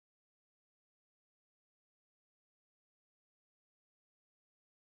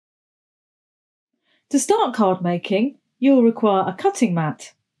To start card making, you will require a cutting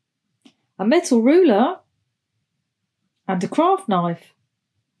mat, a metal ruler and a craft knife.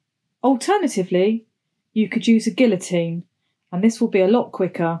 Alternatively, you could use a guillotine and this will be a lot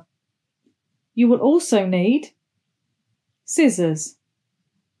quicker. You will also need scissors,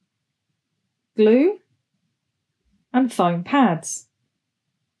 glue and foam pads.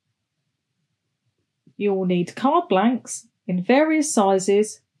 You will need card blanks in various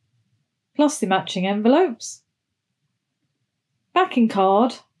sizes, plus the matching envelopes, backing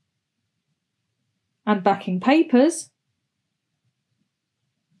card and backing papers,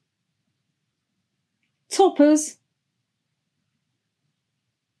 toppers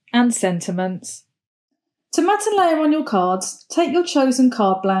and sentiments. To mat and layer on your cards, take your chosen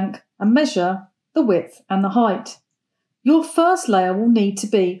card blank and measure the width and the height. Your first layer will need to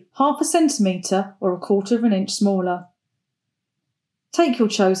be 1/2 centimetre or 1/4 inch smaller. Take your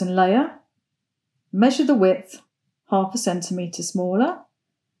chosen layer, measure the width 1/2 centimetre smaller,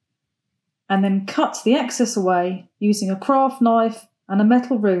 and then cut the excess away using a craft knife and a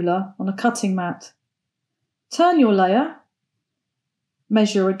metal ruler on a cutting mat. Turn your layer,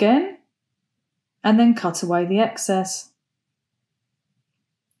 measure again, and then cut away the excess.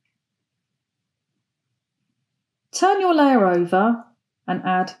 Turn your layer over and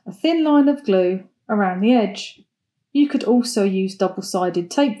add a thin line of glue around the edge. You could also use double-sided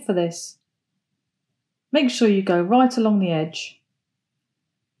tape for this. Make sure you go right along the edge.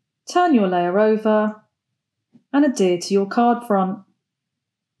 Turn your layer over and adhere to your card front.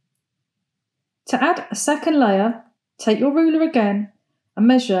 To add a second layer, take your ruler again and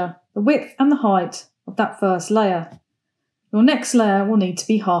measure the width and the height of that first layer. Your next layer will need to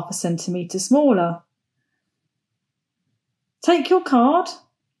be 1/2 centimetre smaller. Take your card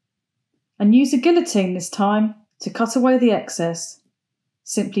and use a guillotine this time to cut away the excess.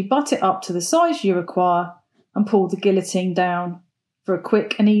 Simply butt it up to the size you require and pull the guillotine down for a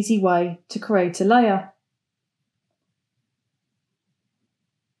quick and easy way to create a layer.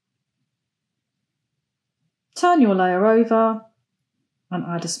 Turn your layer over and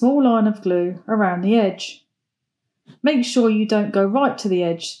add a small line of glue around the edge. Make sure you don't go right to the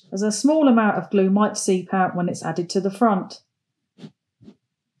edge, as a small amount of glue might seep out when it's added to the front.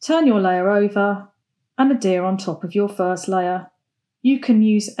 Turn your layer over and adhere on top of your first layer. You can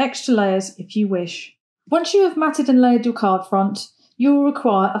use extra layers if you wish. Once you have matted and layered your card front, you will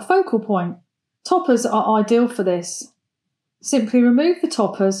require a focal point. Toppers are ideal for this. Simply remove the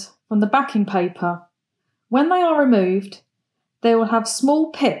toppers from the backing paper. When they are removed, they will have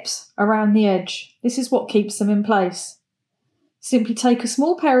small pips around the edge. This is what keeps them in place. Simply take a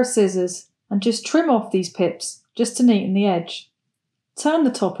small pair of scissors and just trim off these pips just to neaten the edge. Turn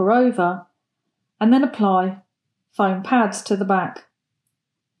the topper over and then apply foam pads to the back.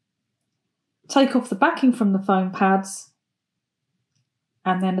 Take off the backing from the foam pads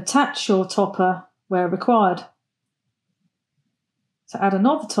and then attach your topper where required. To add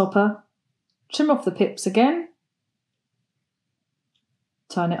another topper, trim off the pips again,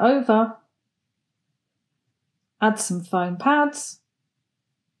 turn it over, add some foam pads,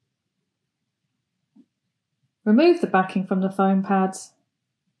 remove the backing from the foam pads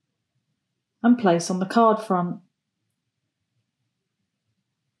and place on the card front.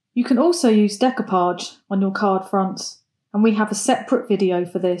 You can also use decoupage on your card fronts, and we have a separate video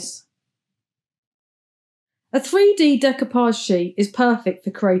for this. A 3D decoupage sheet is perfect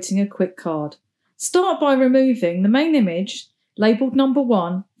for creating a quick card. Start by removing the main image, labelled number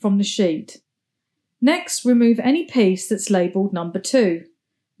 1, from the sheet. Next, remove any piece that's labelled number 2.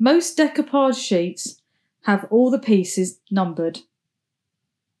 Most decoupage sheets have all the pieces numbered.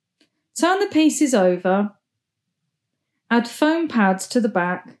 Turn the pieces over, add foam pads to the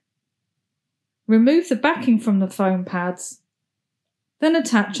back, remove the backing from the foam pads, then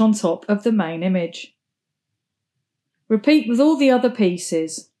attach on top of the main image. Repeat with all the other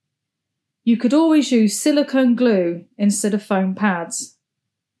pieces. You could always use silicone glue instead of foam pads.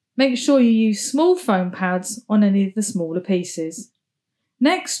 Make sure you use small foam pads on any of the smaller pieces.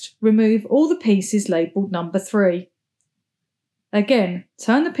 Next, remove all the pieces labelled number 3. Again,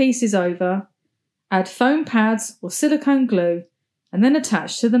 turn the pieces over, add foam pads or silicone glue, and then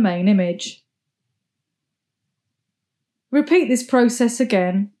attach to the main image. Repeat this process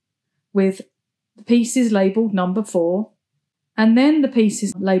again with the pieces labelled number 4, and then the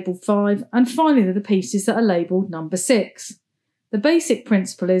pieces labelled 5, and finally the pieces that are labelled number 6. The basic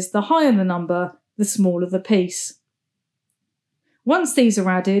principle is the higher the number, the smaller the piece. Once these are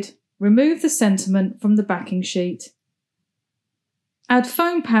added, remove the sentiment from the backing sheet. Add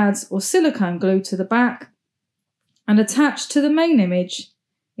foam pads or silicone glue to the back and attach to the main image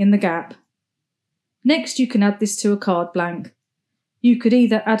in the gap. Next, you can add this to a card blank. You could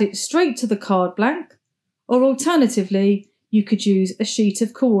either add it straight to the card blank, or alternatively, you could use a sheet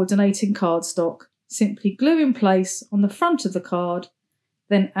of coordinating cardstock. Simply glue in place on the front of the card,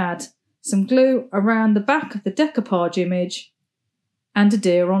 then add some glue around the back of the decoupage image and a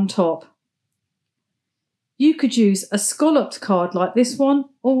deer on top. You could use a scalloped card like this one,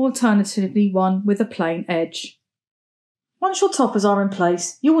 or alternatively one with a plain edge. Once your toppers are in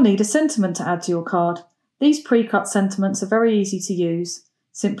place, you will need a sentiment to add to your card. These pre-cut sentiments are very easy to use.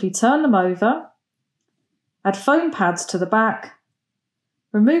 Simply turn them over, add foam pads to the back,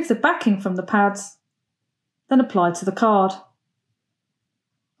 remove the backing from the pads, then apply to the card.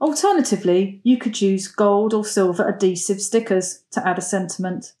 Alternatively, you could use gold or silver adhesive stickers to add a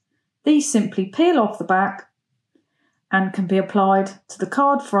sentiment. These simply peel off the back and can be applied to the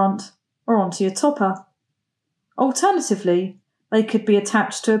card front or onto your topper. Alternatively, they could be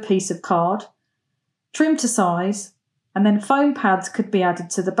attached to a piece of card, trimmed to size, and then foam pads could be added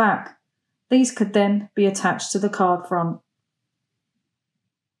to the back. These could then be attached to the card front.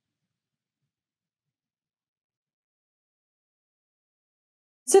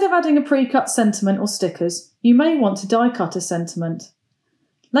 Instead of adding a pre-cut sentiment or stickers, you may want to die cut a sentiment.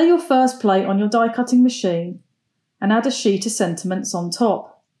 Lay your first plate on your die cutting machine and add a sheet of sentiments on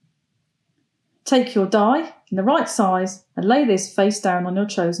top. Take your die in the right size and lay this face down on your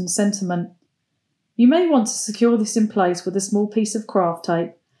chosen sentiment. You may want to secure this in place with a small piece of craft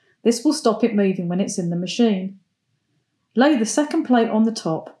tape. This will stop it moving when it's in the machine. Lay the second plate on the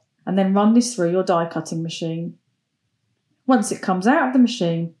top and then run this through your die cutting machine. Once it comes out of the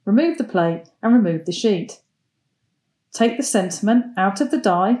machine, remove the plate and remove the sheet. Take the sentiment out of the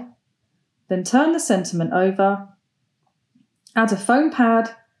die, then turn the sentiment over, add a foam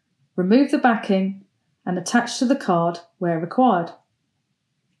pad, remove the backing and attach to the card where required.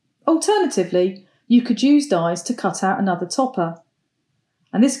 Alternatively, you could use dies to cut out another topper,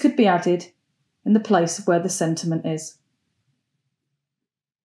 and this could be added in the place of where the sentiment is.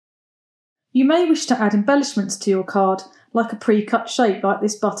 You may wish to add embellishments to your card, like a pre-cut shape like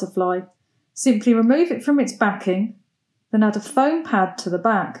this butterfly. Simply remove it from its backing, then add a foam pad to the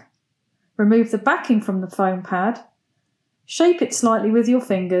back. Remove the backing from the foam pad, shape it slightly with your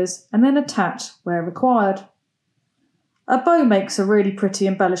fingers and then attach where required. A bow makes a really pretty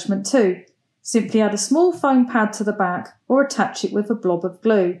embellishment too. Simply add a small foam pad to the back or attach it with a blob of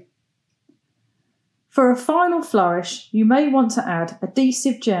glue. For a final flourish, you may want to add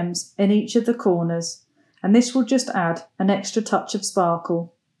adhesive gems in each of the corners, and this will just add an extra touch of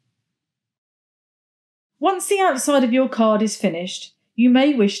sparkle. Once the outside of your card is finished, you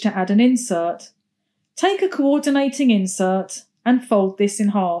may wish to add an insert. Take a coordinating insert and fold this in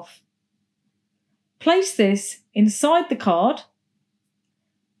half. Place this inside the card,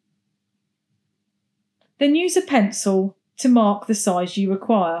 then use a pencil to mark the size you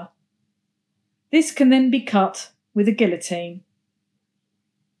require. This can then be cut with a guillotine.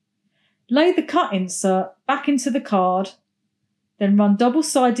 Lay the cut insert back into the card, then run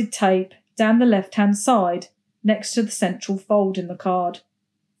double-sided tape down the left-hand side next to the central fold in the card.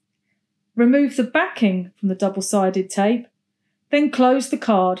 Remove the backing from the double-sided tape, then close the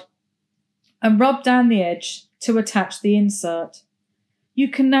card and rub down the edge to attach the insert. You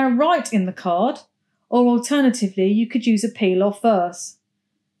can now write in the card, or alternatively you could use a peel-off verse.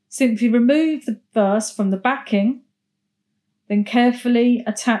 Simply remove the verse from the backing, then carefully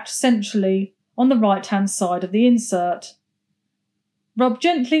attach centrally on the right-hand side of the insert. Rub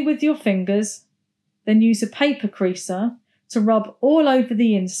gently with your fingers, then use a paper creaser to rub all over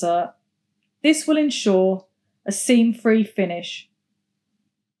the insert. This will ensure a seam-free finish.